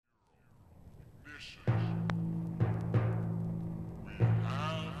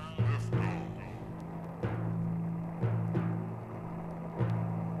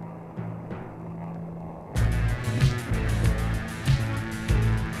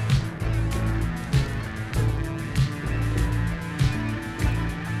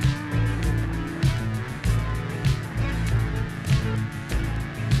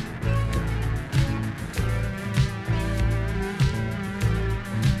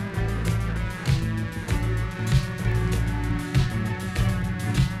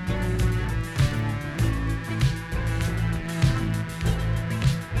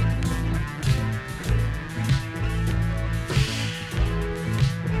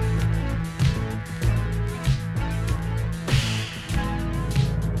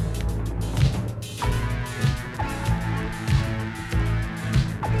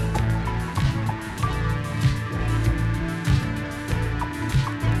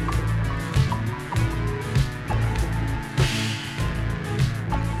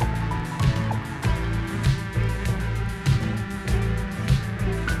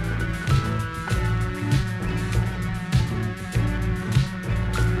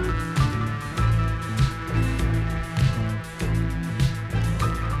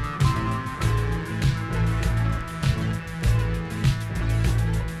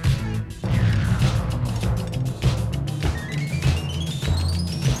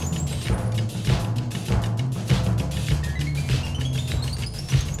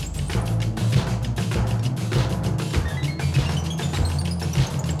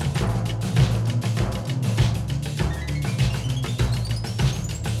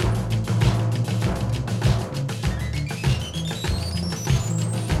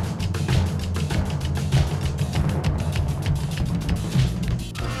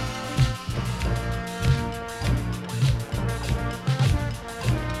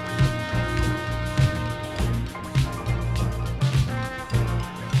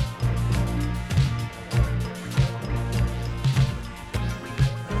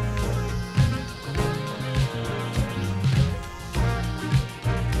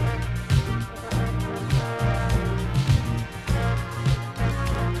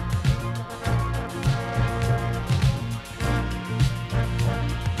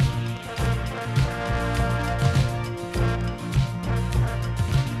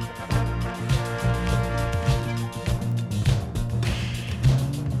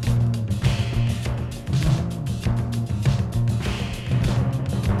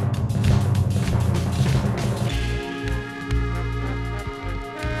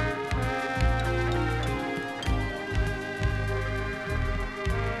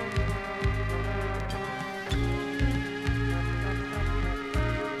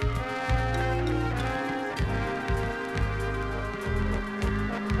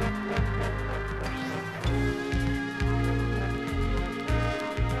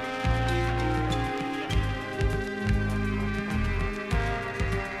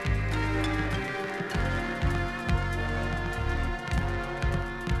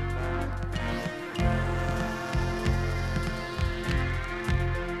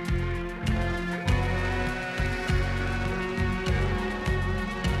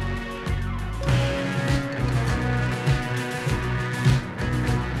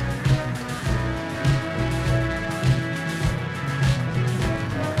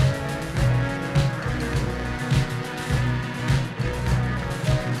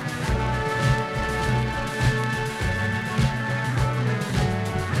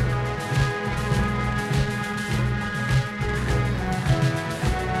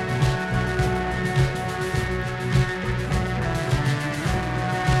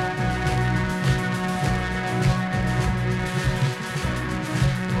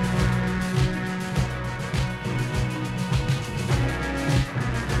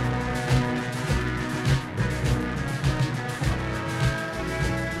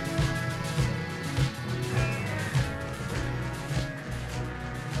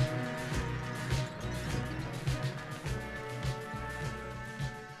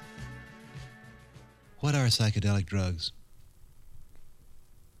What are psychedelic drugs?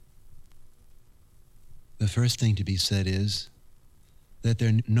 The first thing to be said is that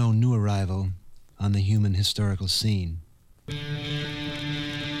they're no new arrival on the human historical scene.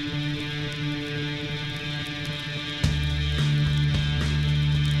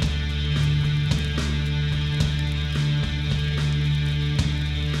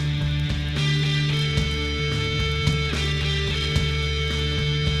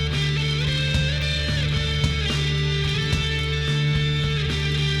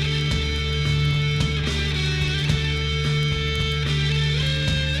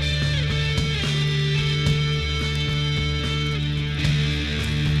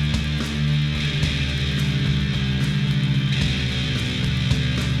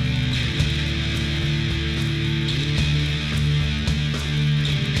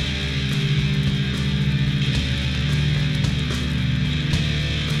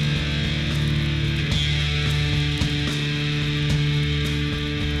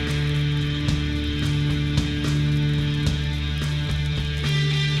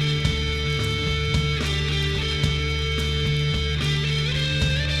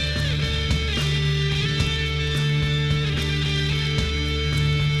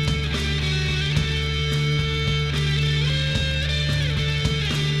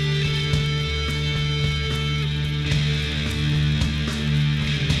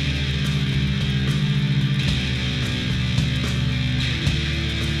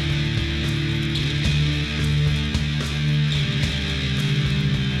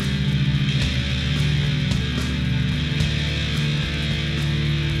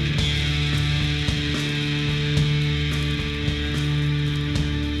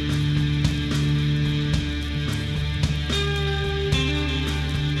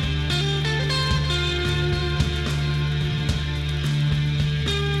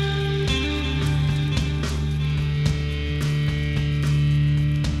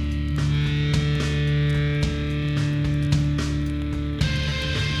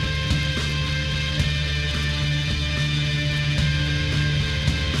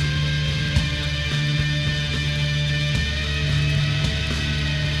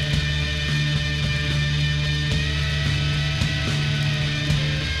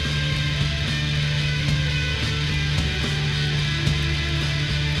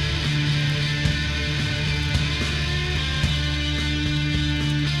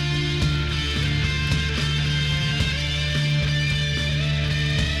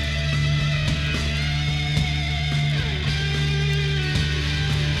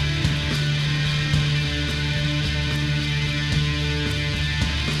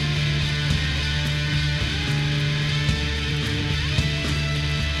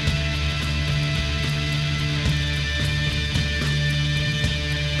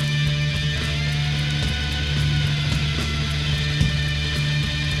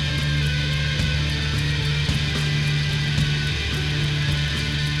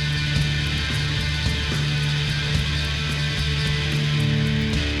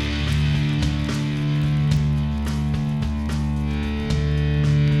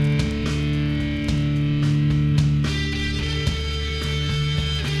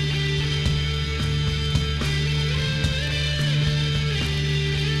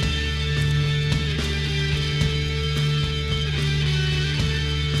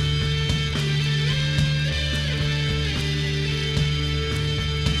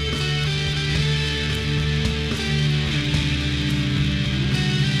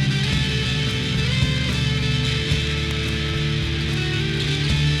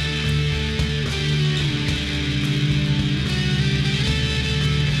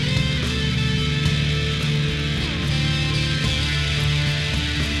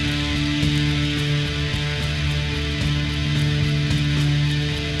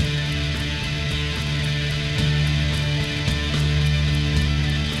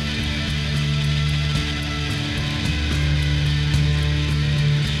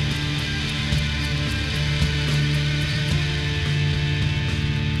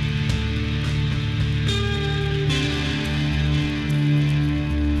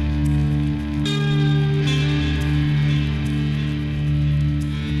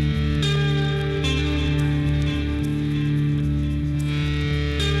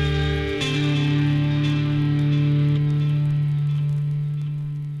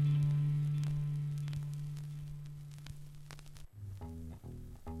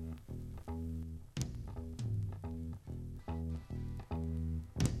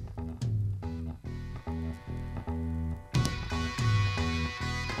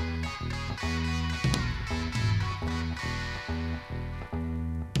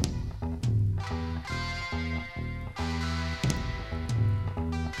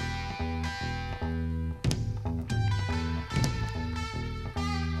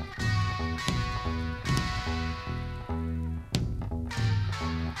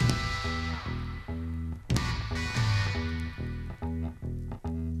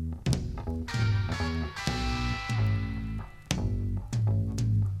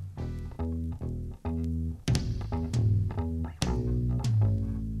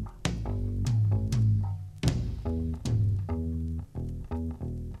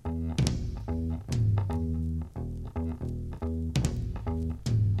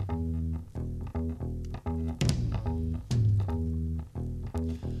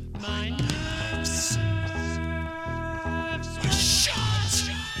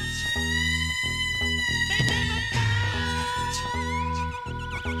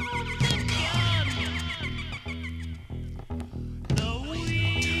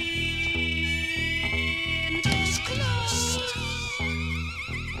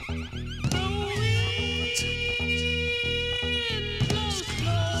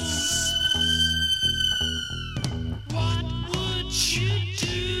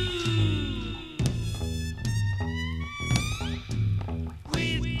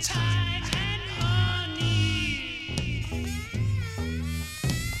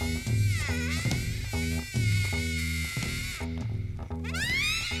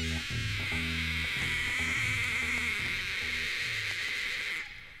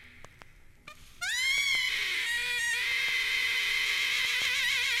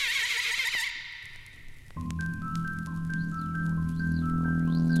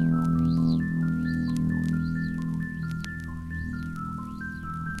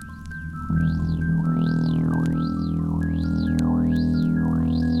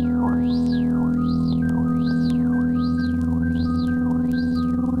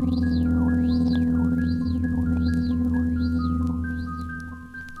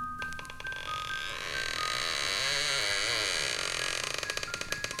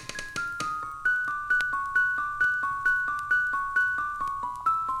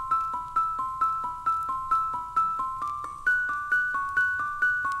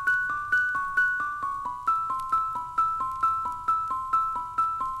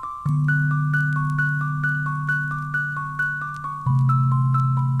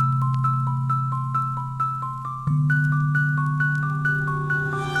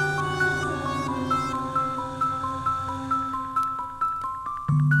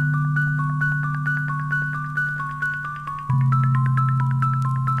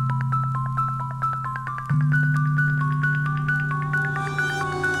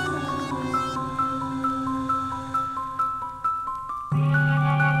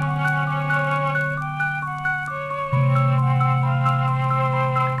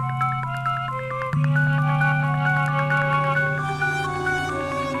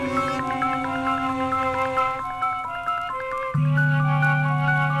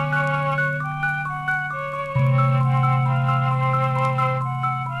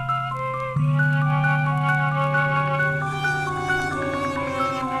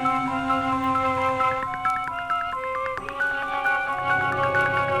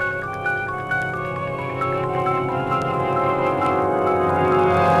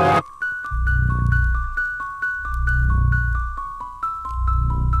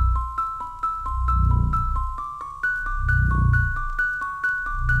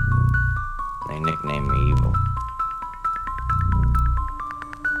 They nicknamed me Evil.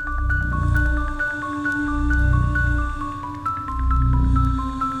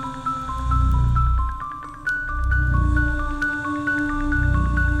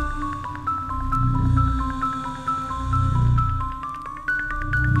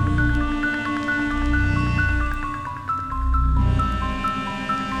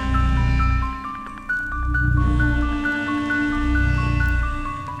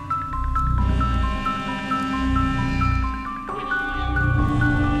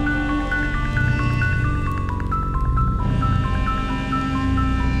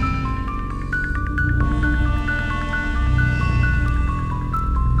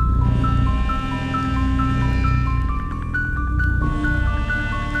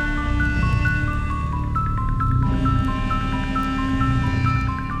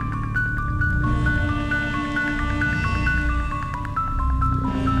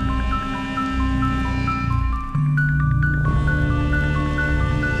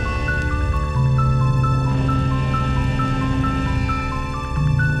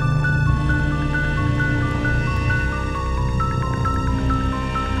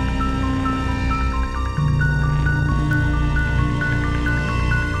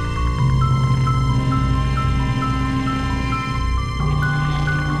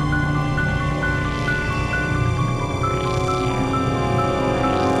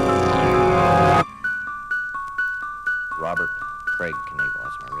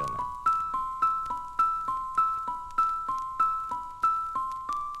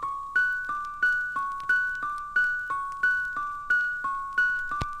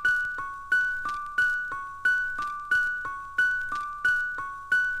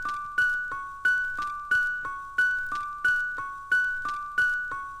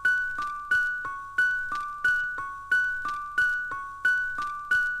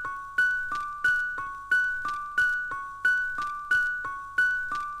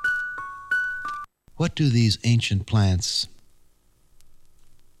 What do these ancient plants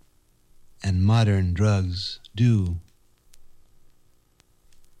and modern drugs do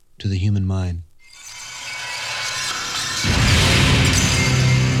to the human mind?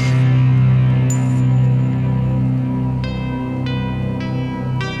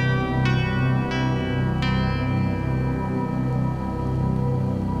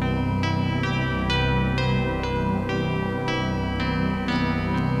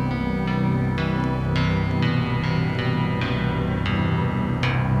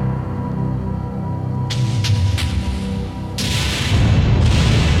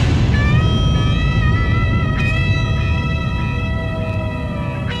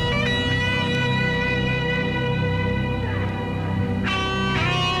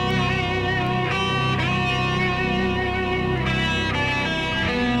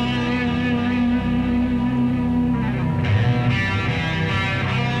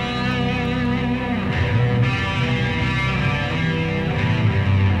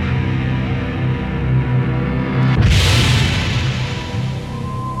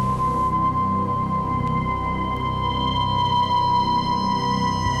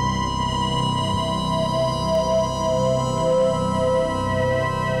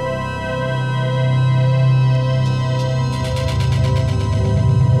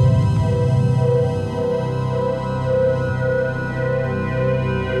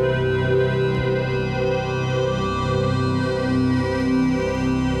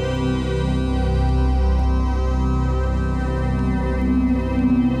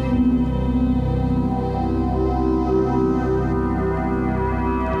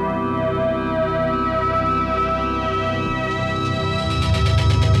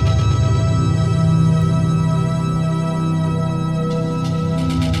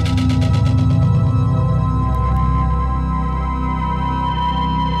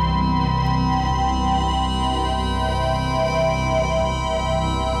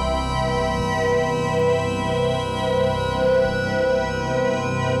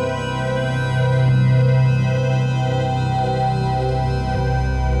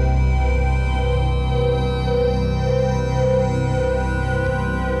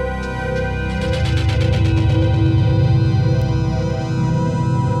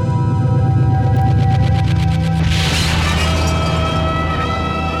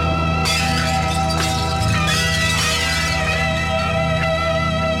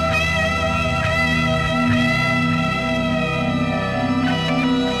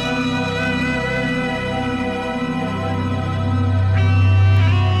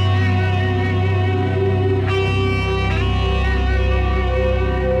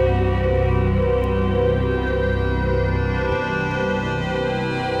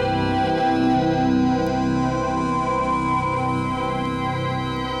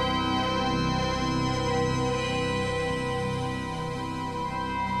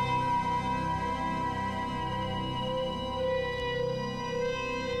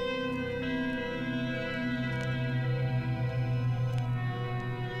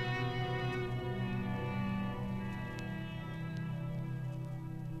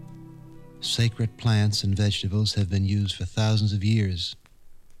 Sacred plants and vegetables have been used for thousands of years,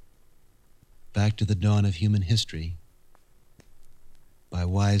 back to the dawn of human history, by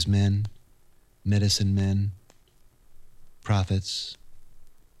wise men, medicine men, prophets,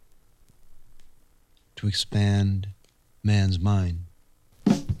 to expand man's mind.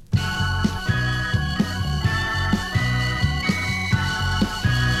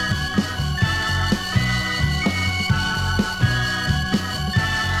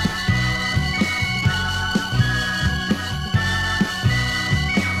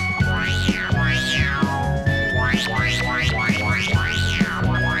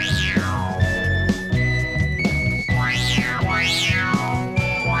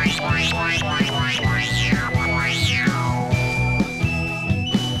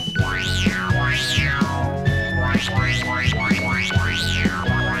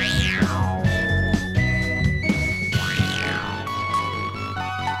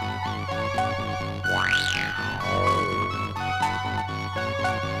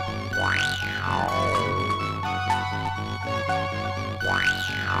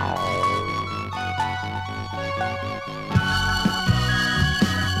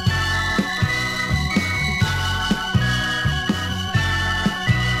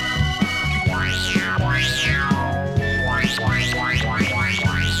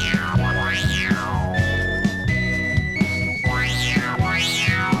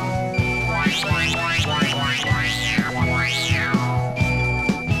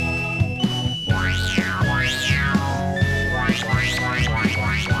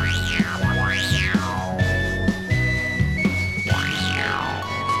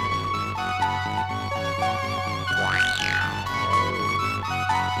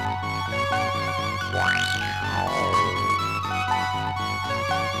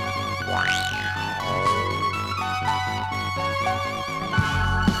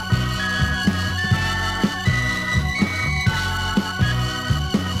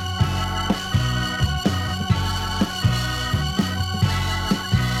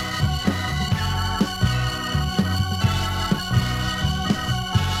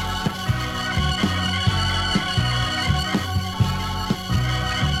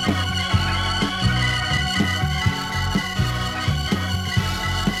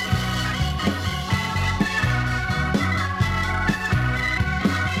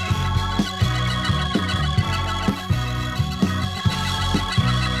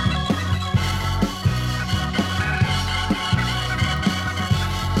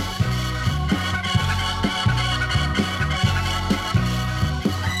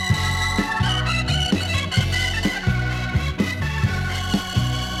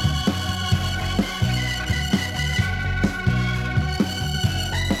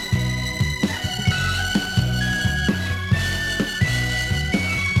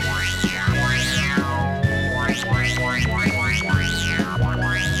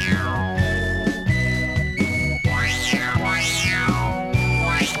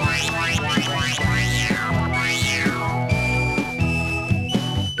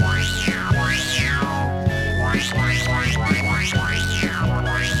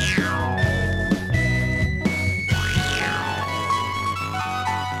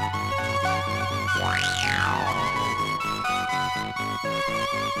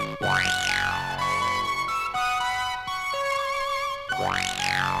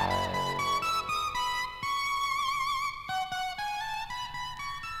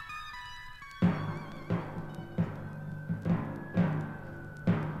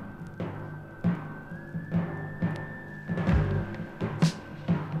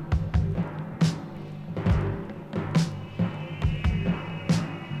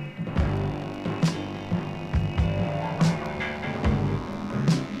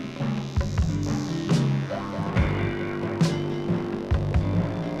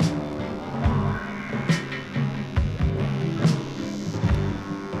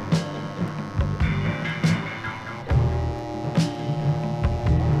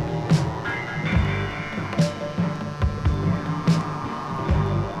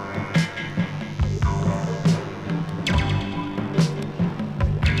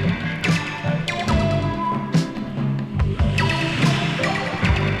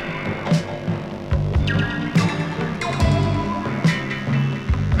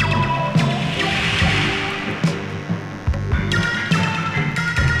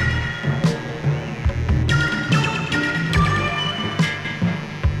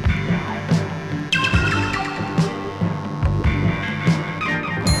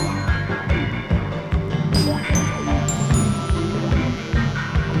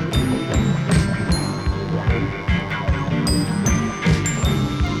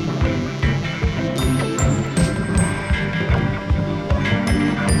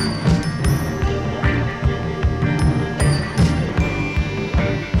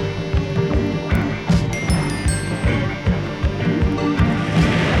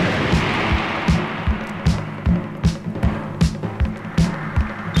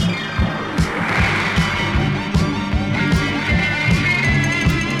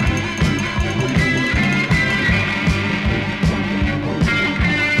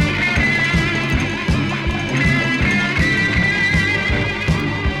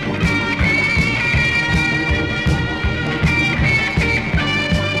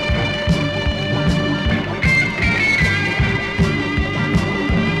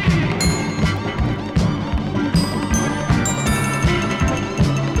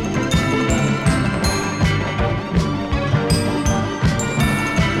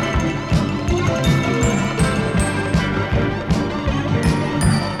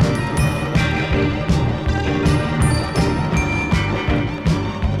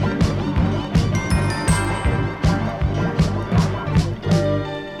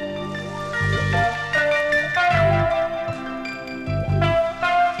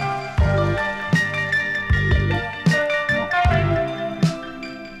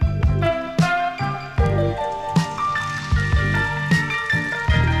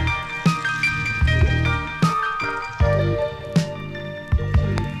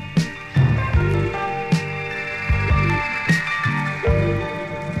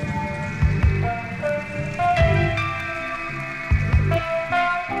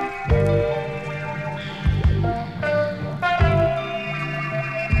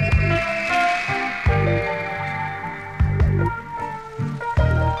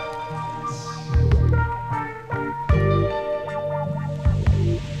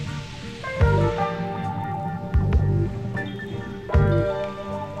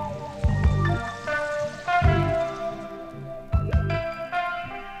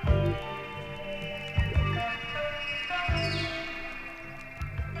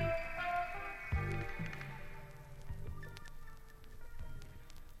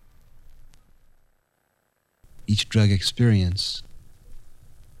 each drug experience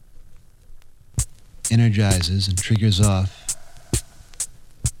energizes and triggers off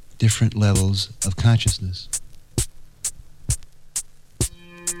different levels of consciousness.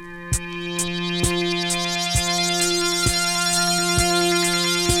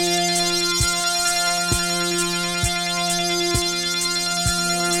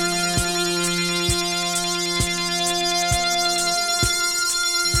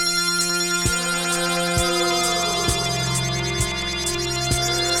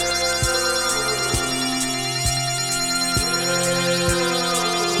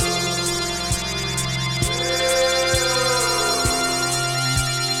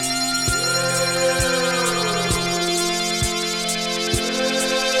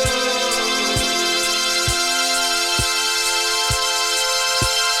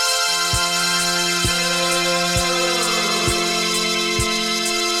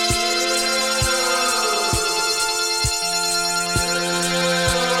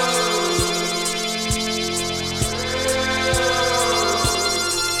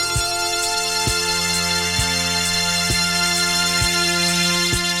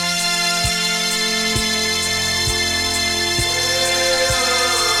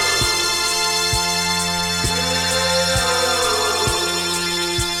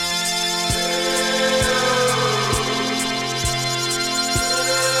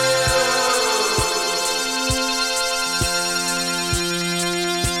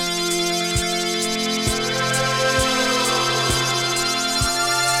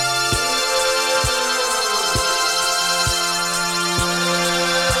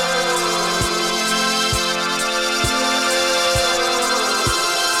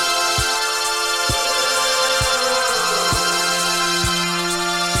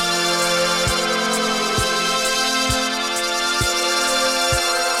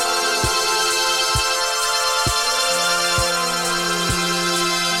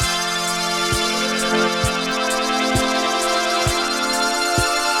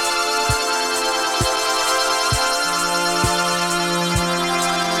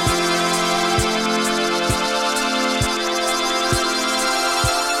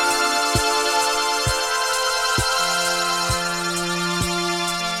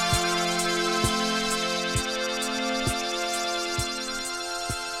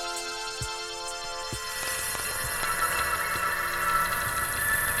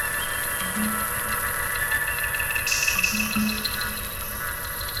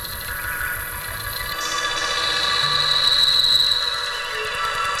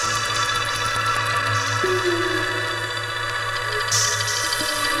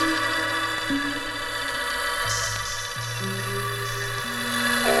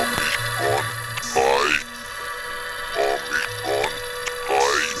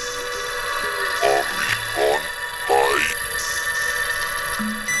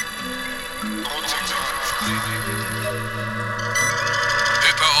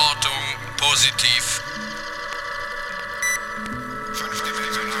 Positiv.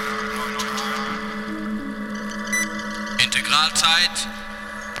 Integralzeit.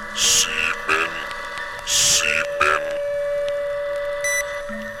 7.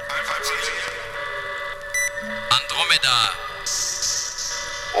 Andromeda.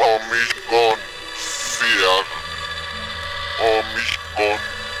 Omicron 4.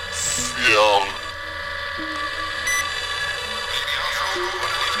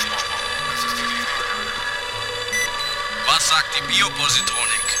 Was sagt die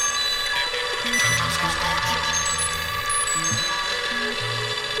Biopositronik?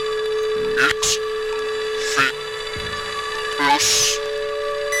 X fit plus.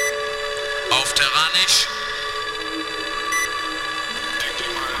 Auf Terranisch.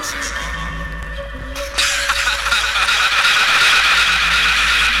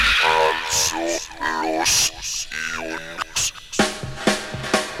 Also los, Jungs.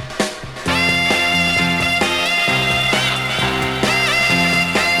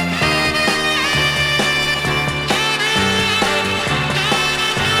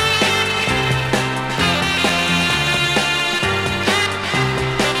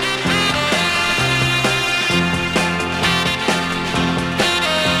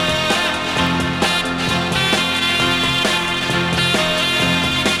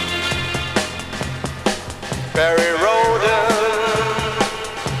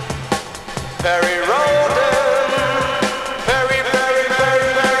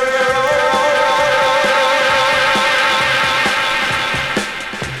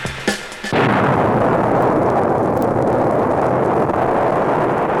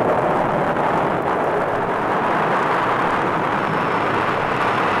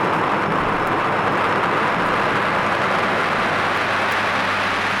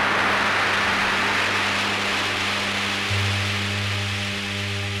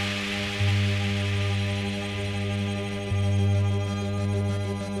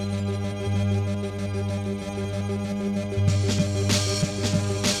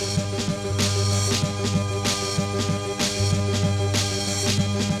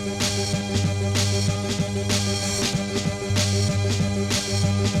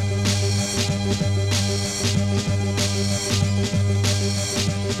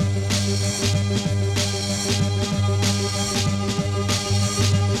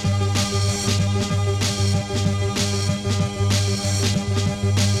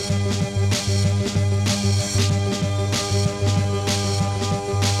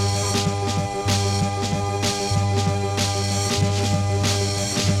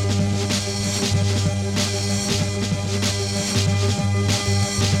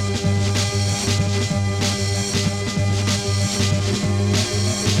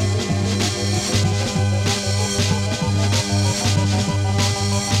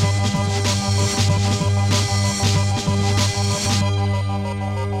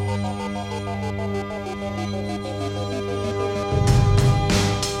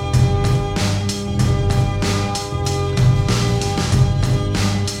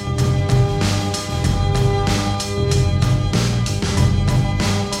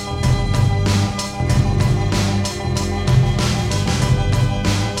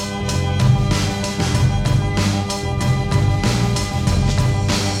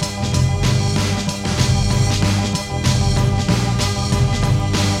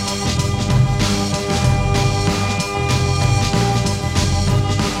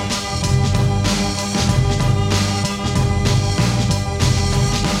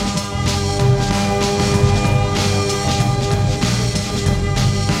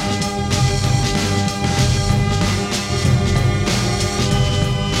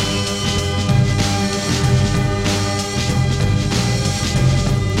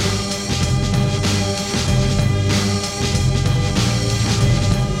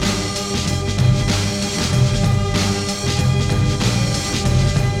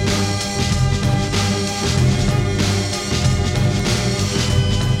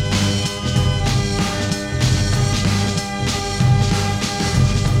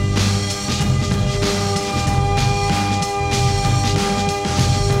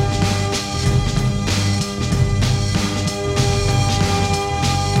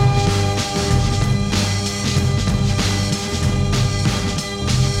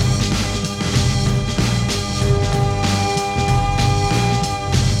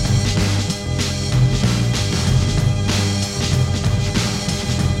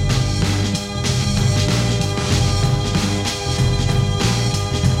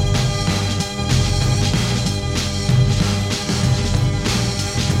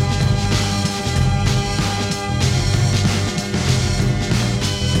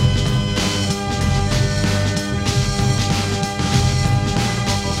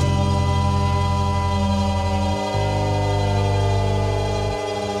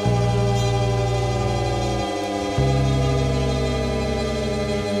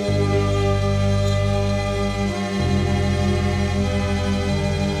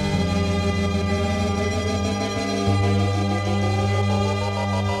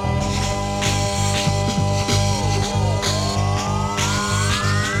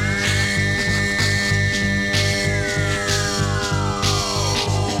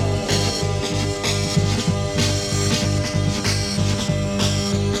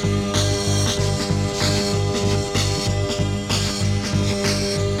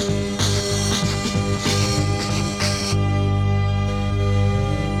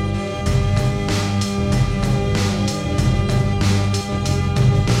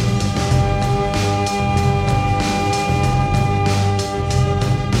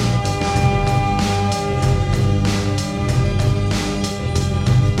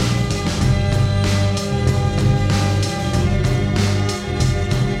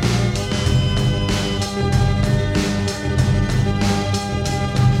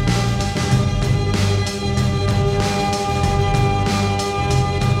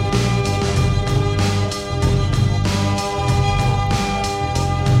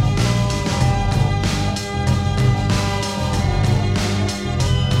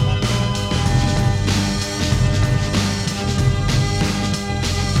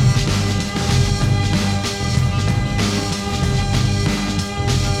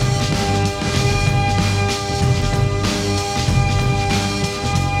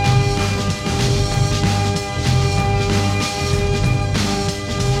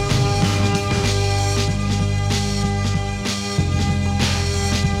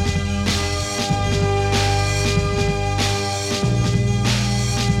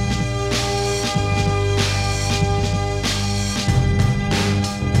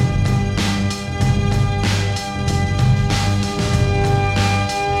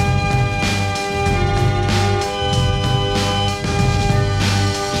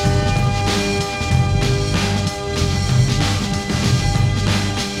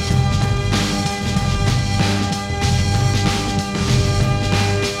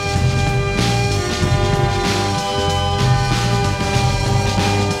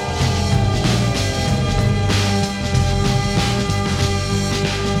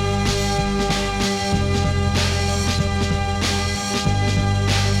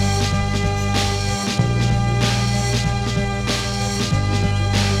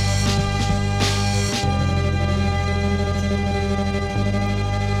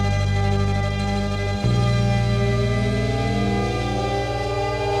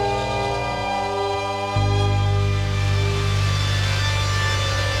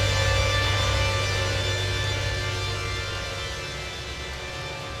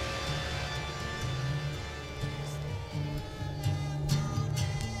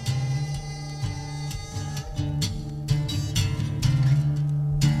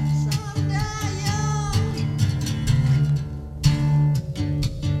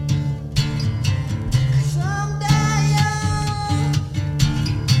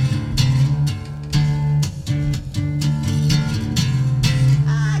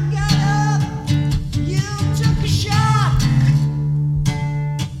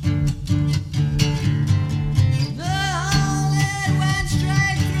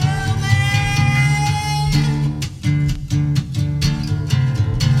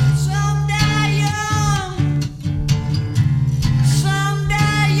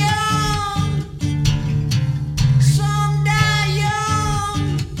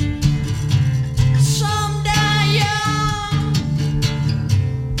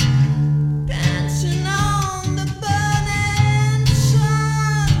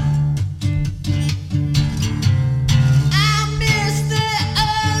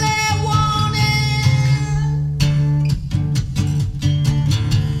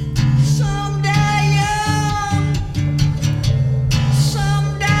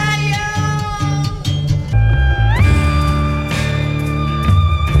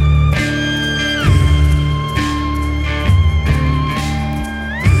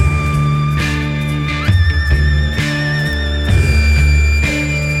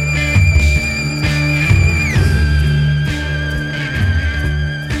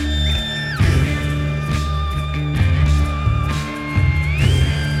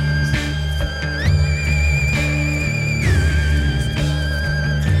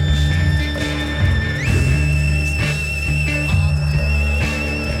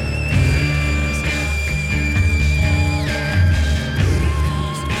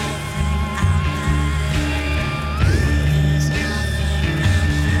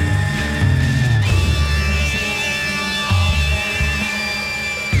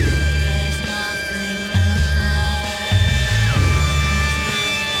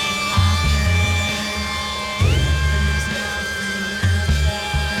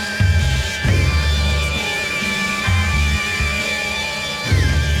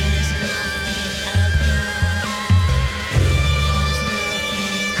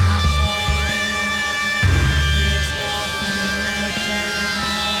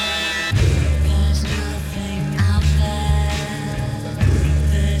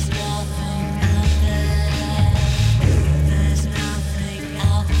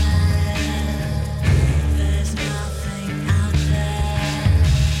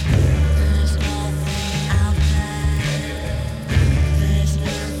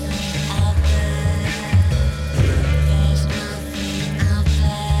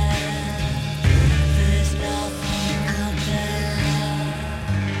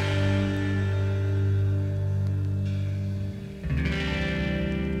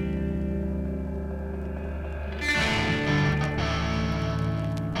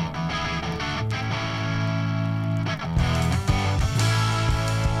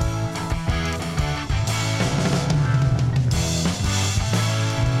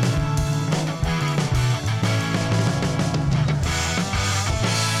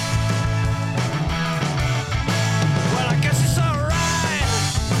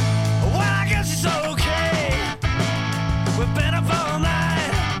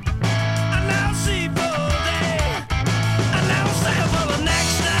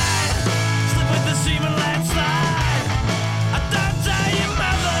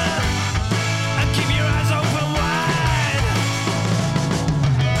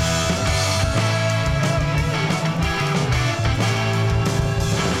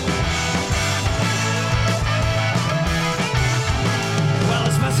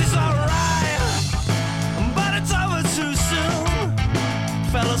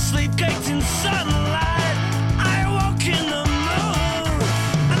 sleep caked in sunlight. I awoke in the moon,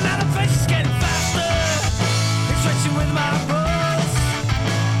 and now the pace is getting faster. It's stretching with my pulse.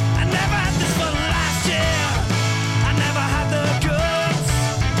 I never had this fun last year. I never had the goods.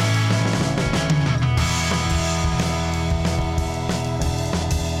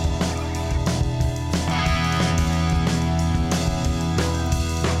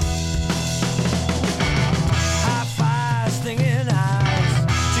 Hi-fi stinging eyes,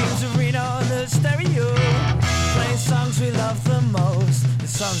 dreams of Reno on the stereo, playing songs we love the most. The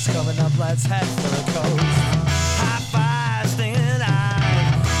sun's coming up, let's head for the coast. Hi-fi stinging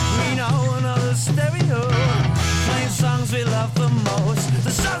eyes, Reno on the stereo, playing songs we love the most.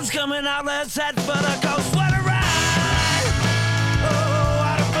 The sun's coming out, let's head for the coast. What a ride! Oh,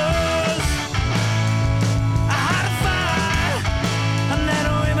 what a buzz! I had a fight, and then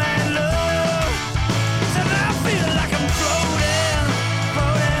we made love. So now I feel like I'm floating,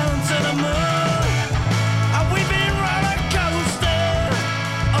 floating to the moon. And we've been roller coaster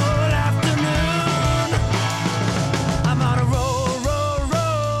all afternoon. I'm on a roll, roll,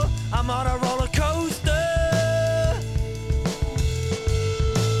 roll. I'm on a roller coaster.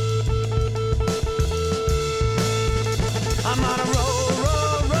 I'm on a roll,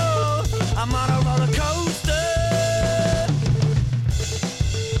 roll, roll. I'm on a roller coaster.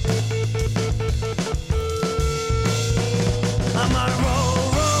 I'm on a roll,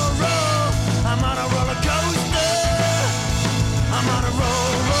 roll, roll. I'm on a roller coaster. I'm on a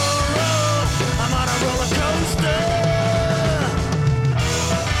roll, roll, roll. I'm on a roller coaster.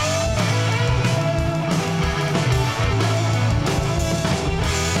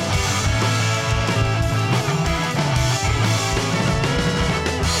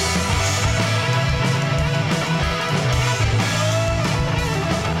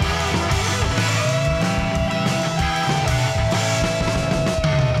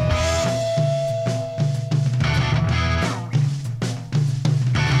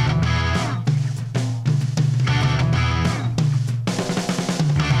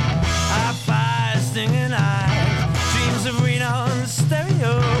 Hi-fi stinging eyes, dreams of Reno on the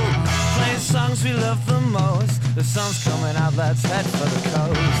stereo, playing songs we love the most. The sun's coming out, let's head for the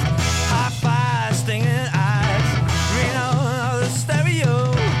coast. Hi-fi stinging eyes, Reno on the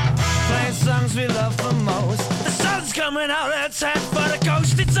stereo, playing songs we love the most. The sun's coming out, let's head for the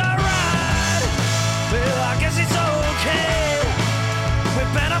coast. It's alright, well I guess it's okay.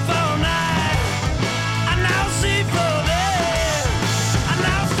 We've been up all night, and now see for there, and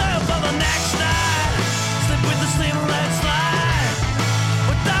now stay up for the next night. Slip with the steam and let's slide.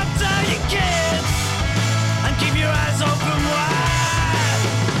 But don't tell your kids, and keep your eyes open wide.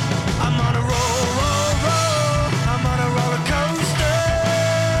 I'm on a roll, roll, roll. I'm on a roller coaster.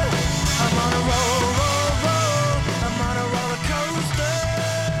 I'm on a roll, roll, roll. I'm on a roller coaster.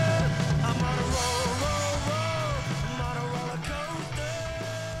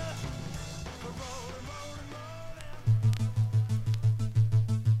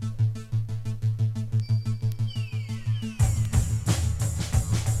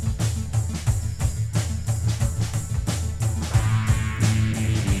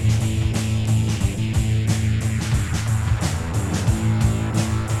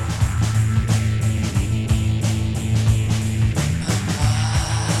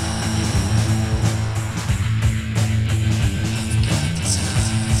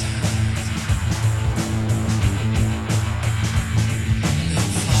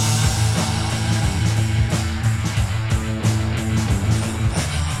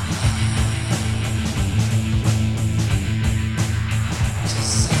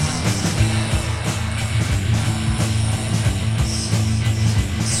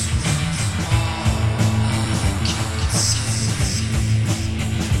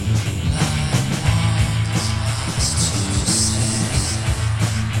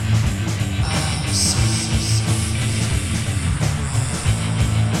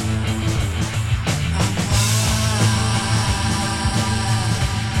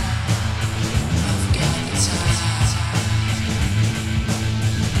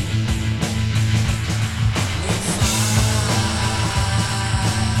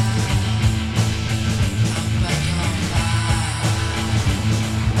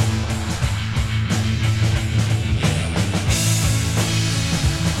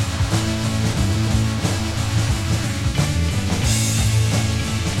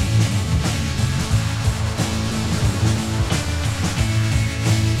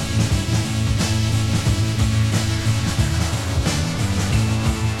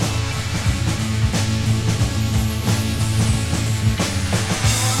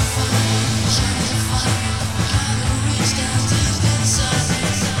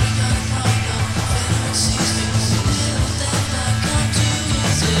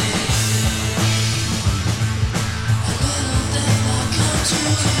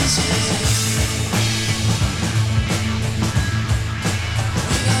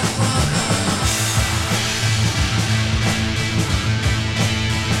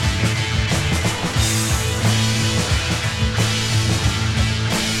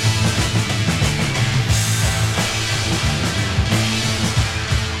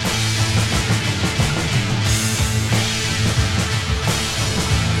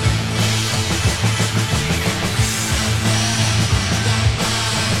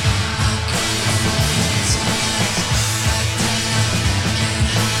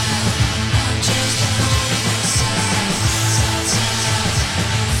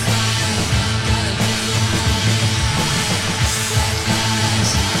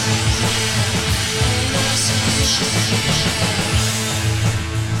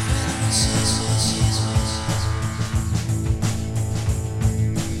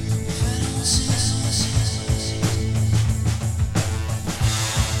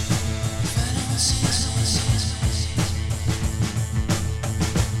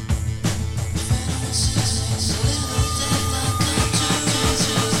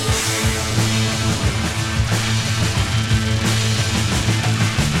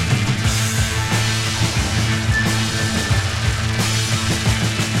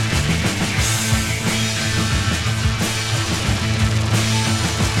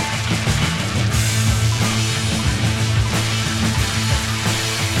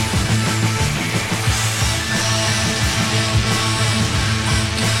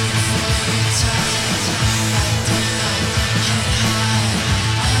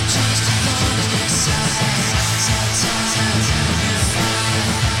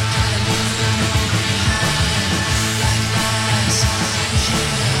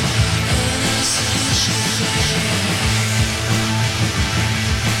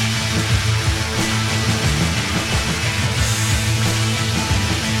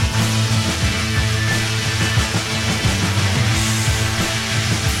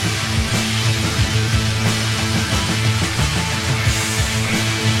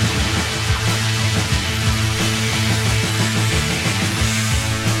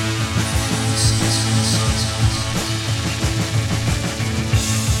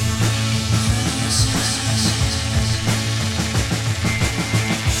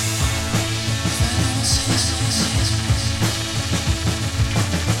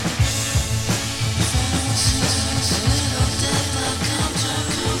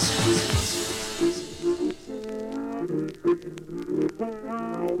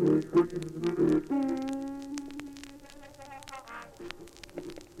 I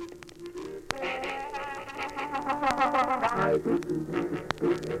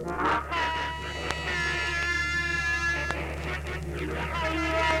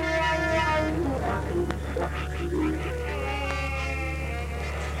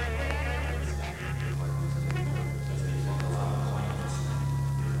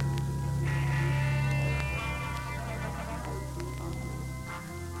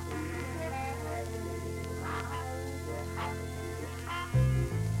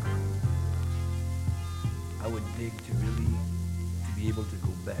would dig to be able to go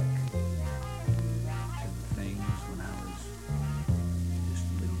back to the things when I was just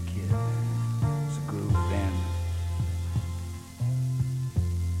a little kid. It was a groove then.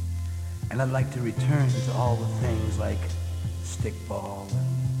 And I'd like to return to all the things like stickball and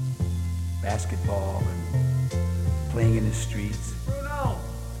basketball and playing in the streets. Bruno,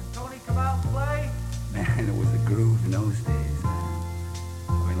 can Tony come out and play? Man, it was a groove in those days, man.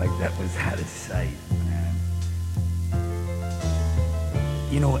 I mean, like that was out of sight, man.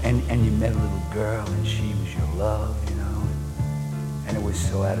 You know, and you met a little girl and she was your love, you know, and it was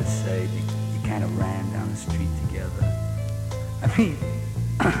so out of sight, you kind of ran down the street together. I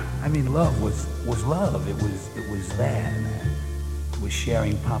mean, love was love. It was there, man. It was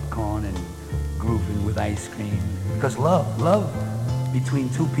sharing popcorn and grooving with ice cream. Because love between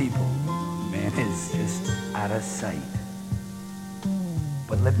two people, man, is just out of sight.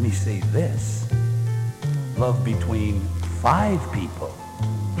 But let me say this, love between 5 people,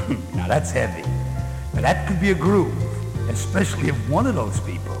 now that's heavy. Now that could be a groove, especially if one of those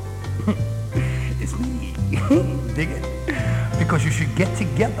people is me. Dig it? Because you should get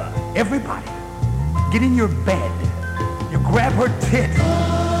together, everybody. Get in your bed, you grab her tit,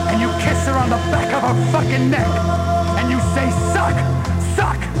 and you kiss her on the back of her fucking neck, and you say, suck,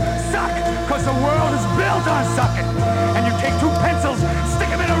 suck, suck, because the world is built on sucking. And you take 2 pencils,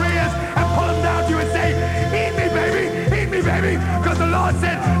 stick them in her ears, and pull them down to you and say, eat me, baby, because the Lord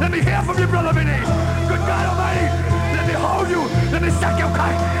said, let me hear from you, brother Vinny. Good God Almighty, let me hold you, let me suck your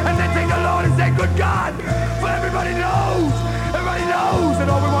cock, and then take the Lord and say, good God, for everybody knows that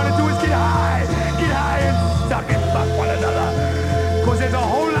all we want to do is get high and suck and fuck one another. Because there's a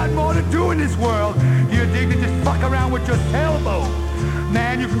whole lot more to do in this world. You dig to just fuck around with your sailboat.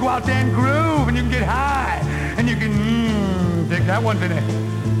 Man, you can go out there and groove, and you can get high, and you can, dig that one, Vinny.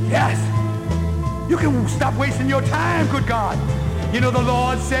 Yes. You can stop wasting your time, good God. You know, the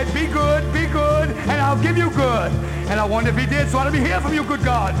Lord said, be good, and I'll give you good. And I wonder if he did, so let me hear from you, good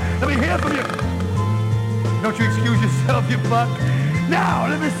God. Let me hear from you. Don't you excuse yourself, you fuck. Now,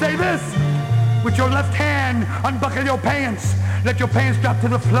 let me say this. With your left hand, unbuckle your pants. Let your pants drop to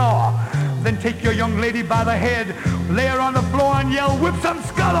the floor. Then take your young lady by the head, lay her on the floor and yell, whip some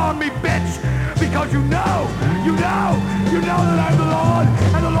skull on me, bitch. Because you know that I'm the Lord,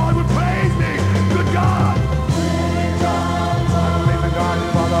 and the Lord will praise me. Good God. I believe in God, the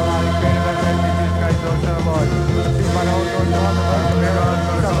Father, Almighty, creator of everything, Jesus Christ, Lord, Son of God. See my Lord, Lord, God, the Lord, the God, the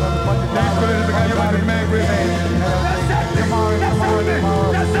Son of God. Thanks for this, because you might be made with me.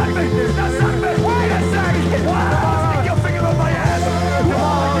 Now suck me. Wait a second. Stick your finger on my ass.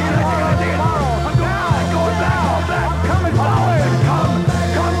 Dig it. I'm going back. I'm coming forward. Come,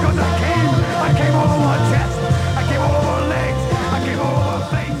 because I came all over her chest. I came all over her legs. I came all over her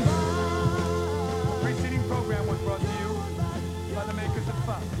face. The preceding program was brought to you by the makers of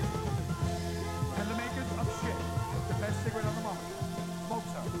fun and the makers of shit. The best cigarette on the market.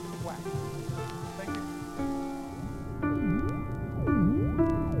 Smokes her. Wax. Thank you.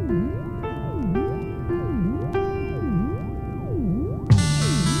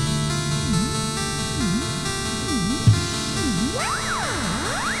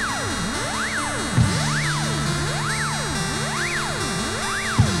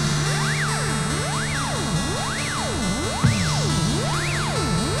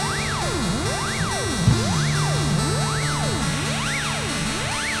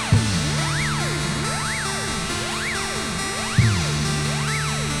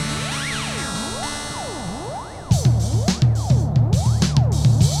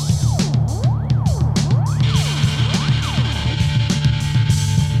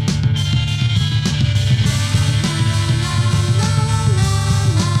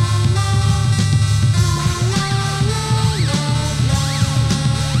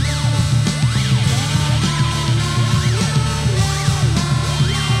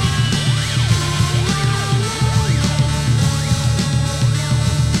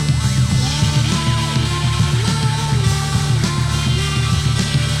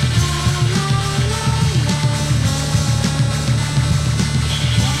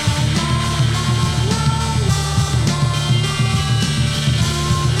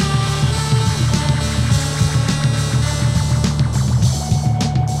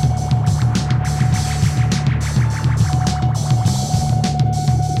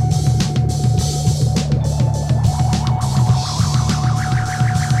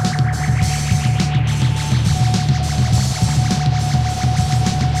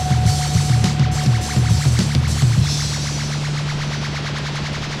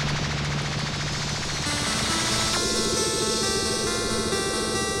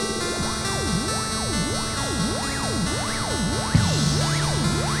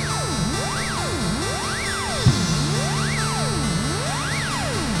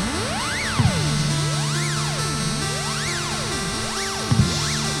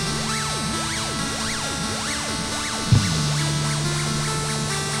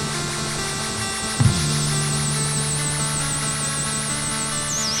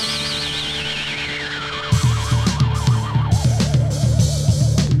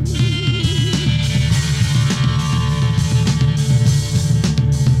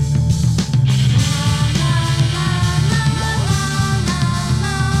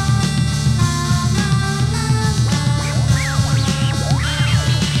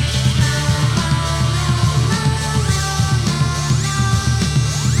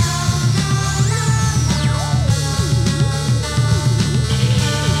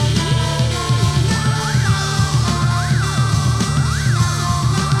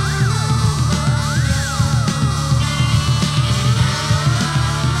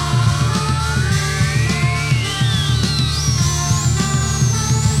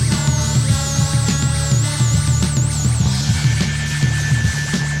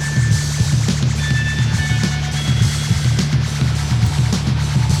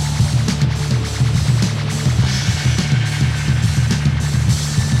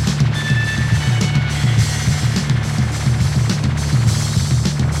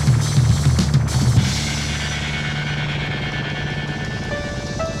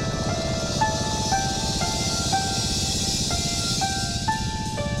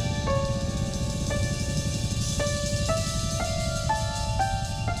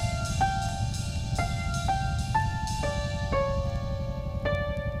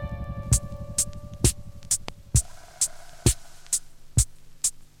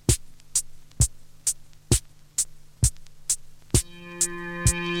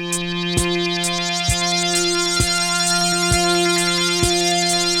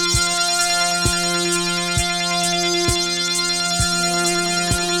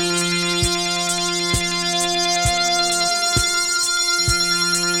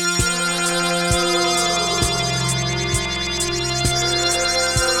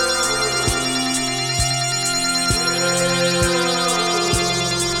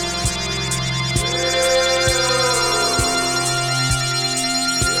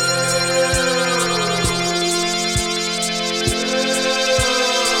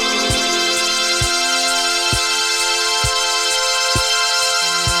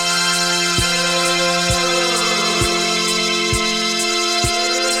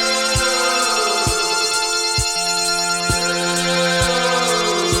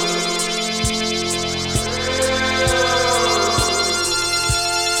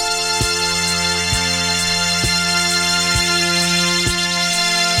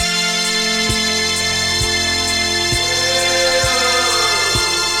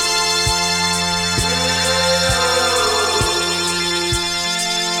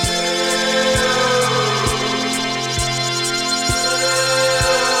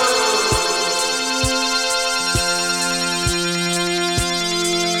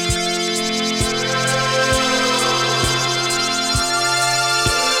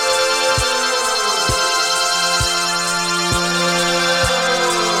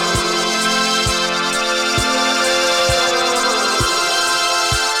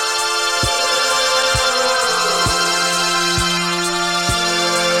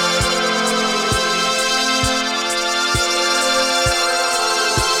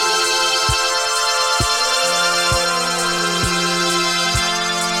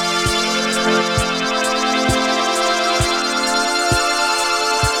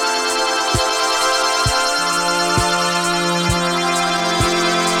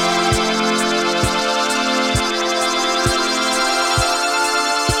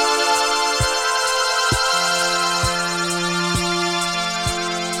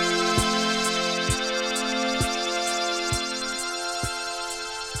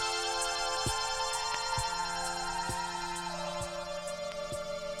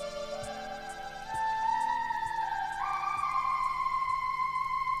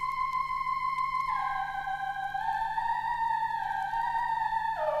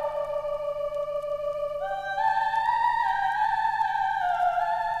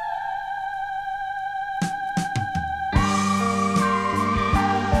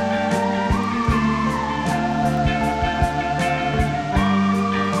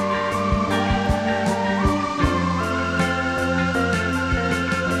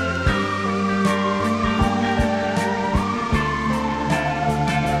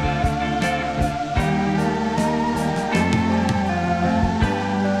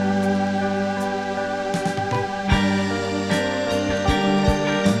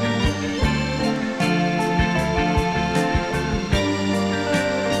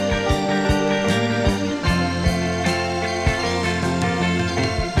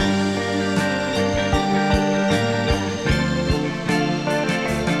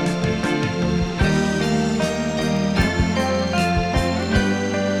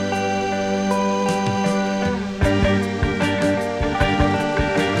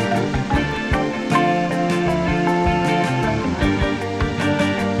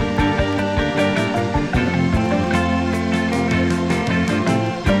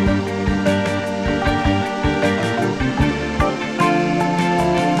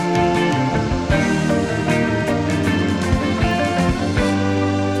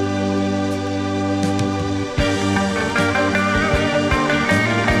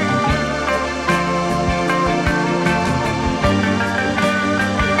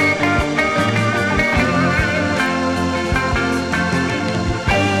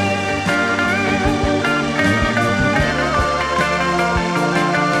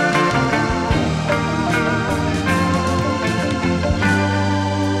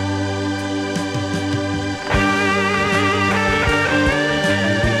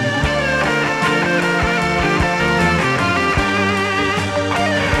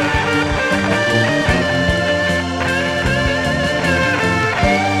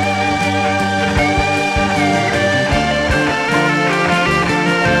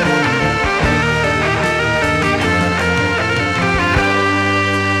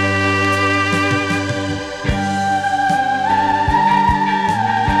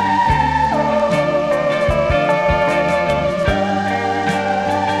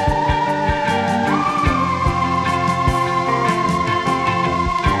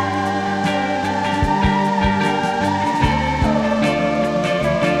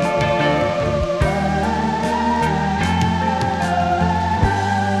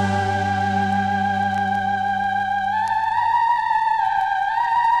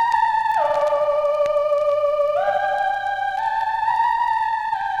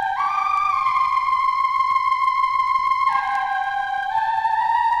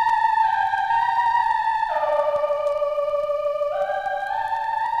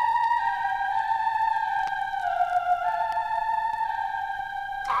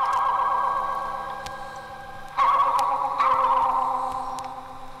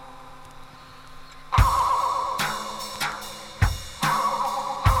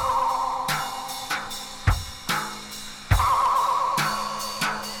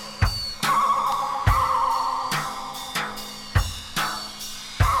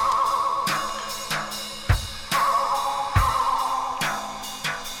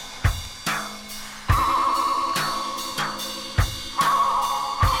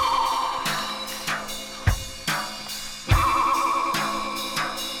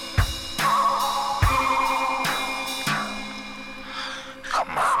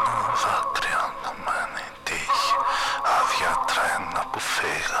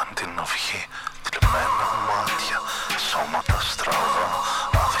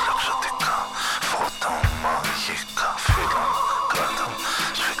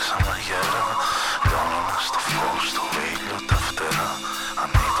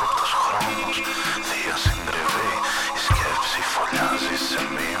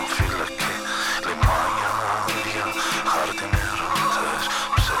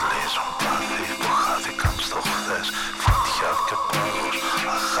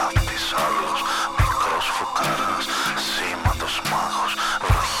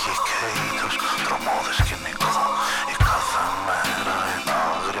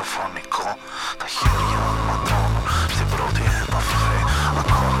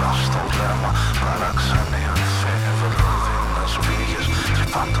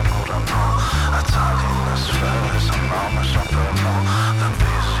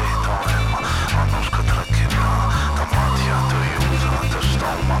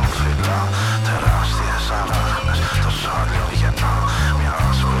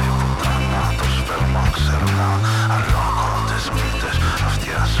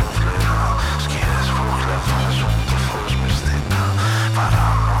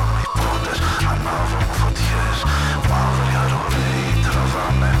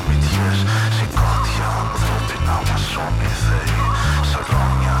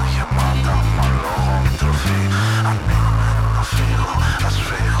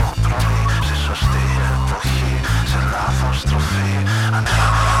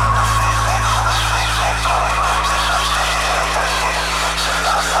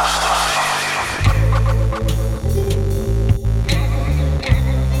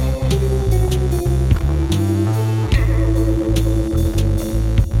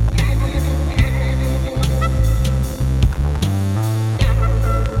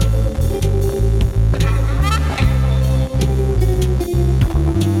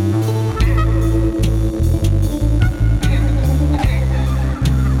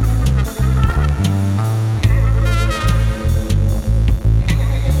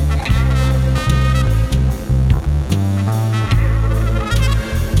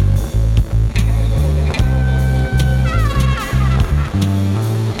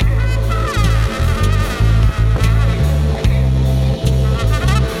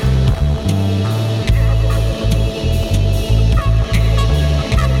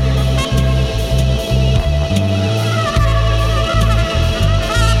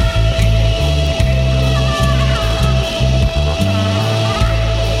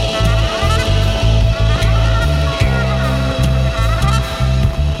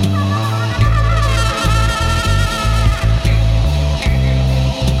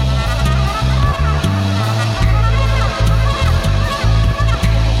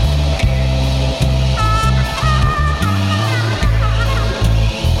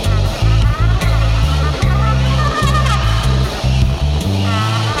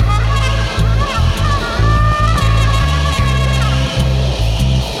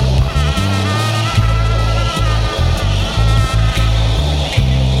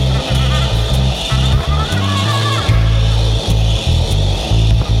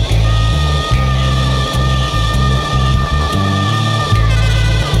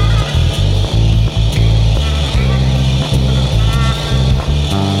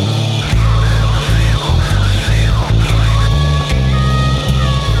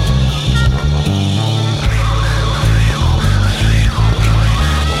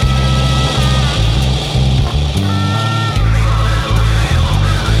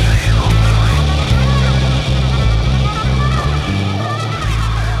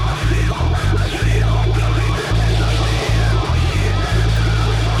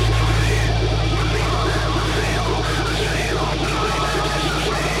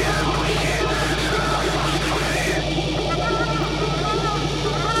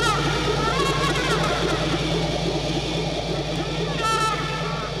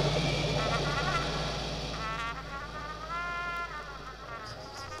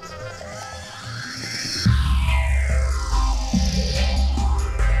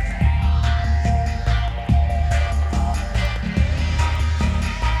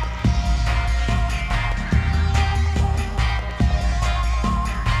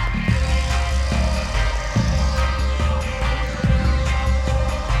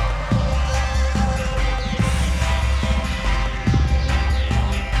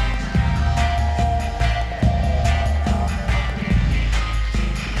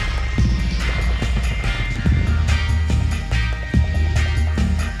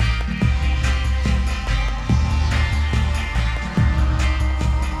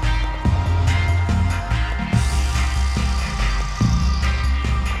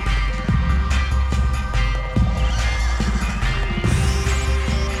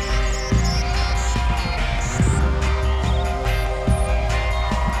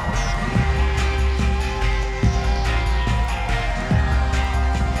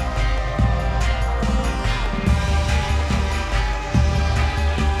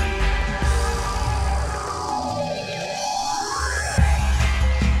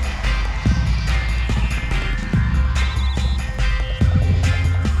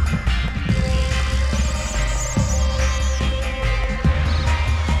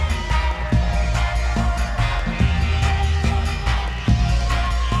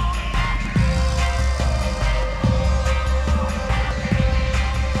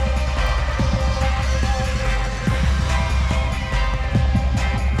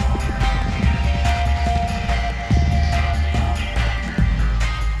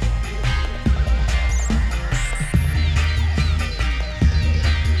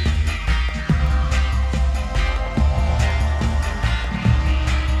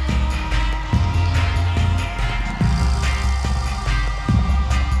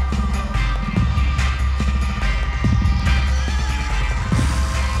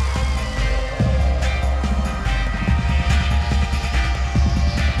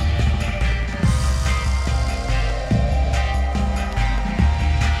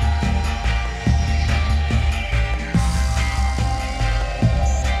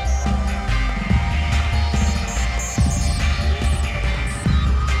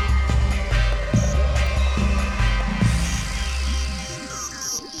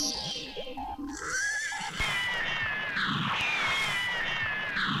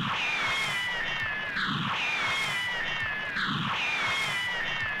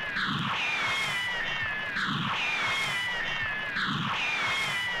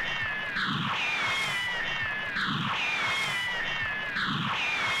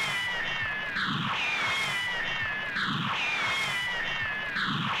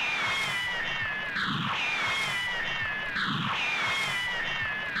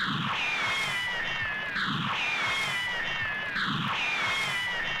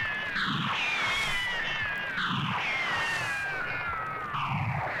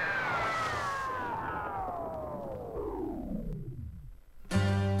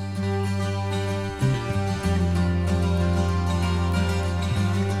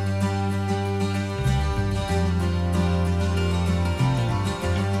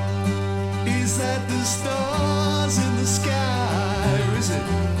 the stars in the sky, or is it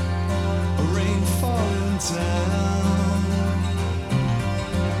a rain falling down?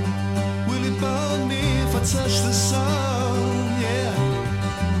 Will it burn me if I touch the sun? Yeah,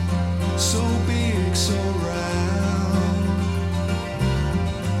 so big, so round.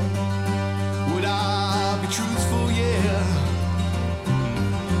 Would I be truthful? Yeah,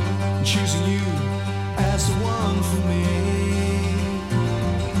 choosing you as the one for me.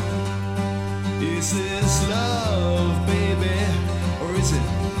 Is this love, baby, or is it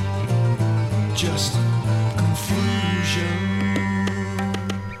just confusion?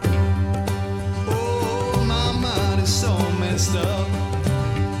 Oh, my mind is so messed up,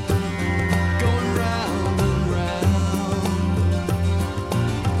 going round and round.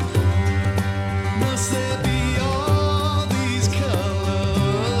 Must there be all these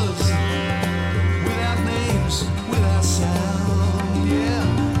colors, without names, without sound? Yeah.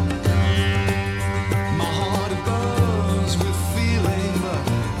 My heart it burns with feeling, but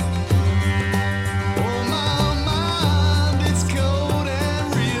oh, my mind it's cold and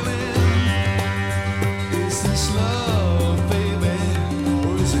reeling. Is this love, baby,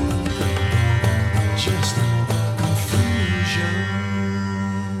 or is it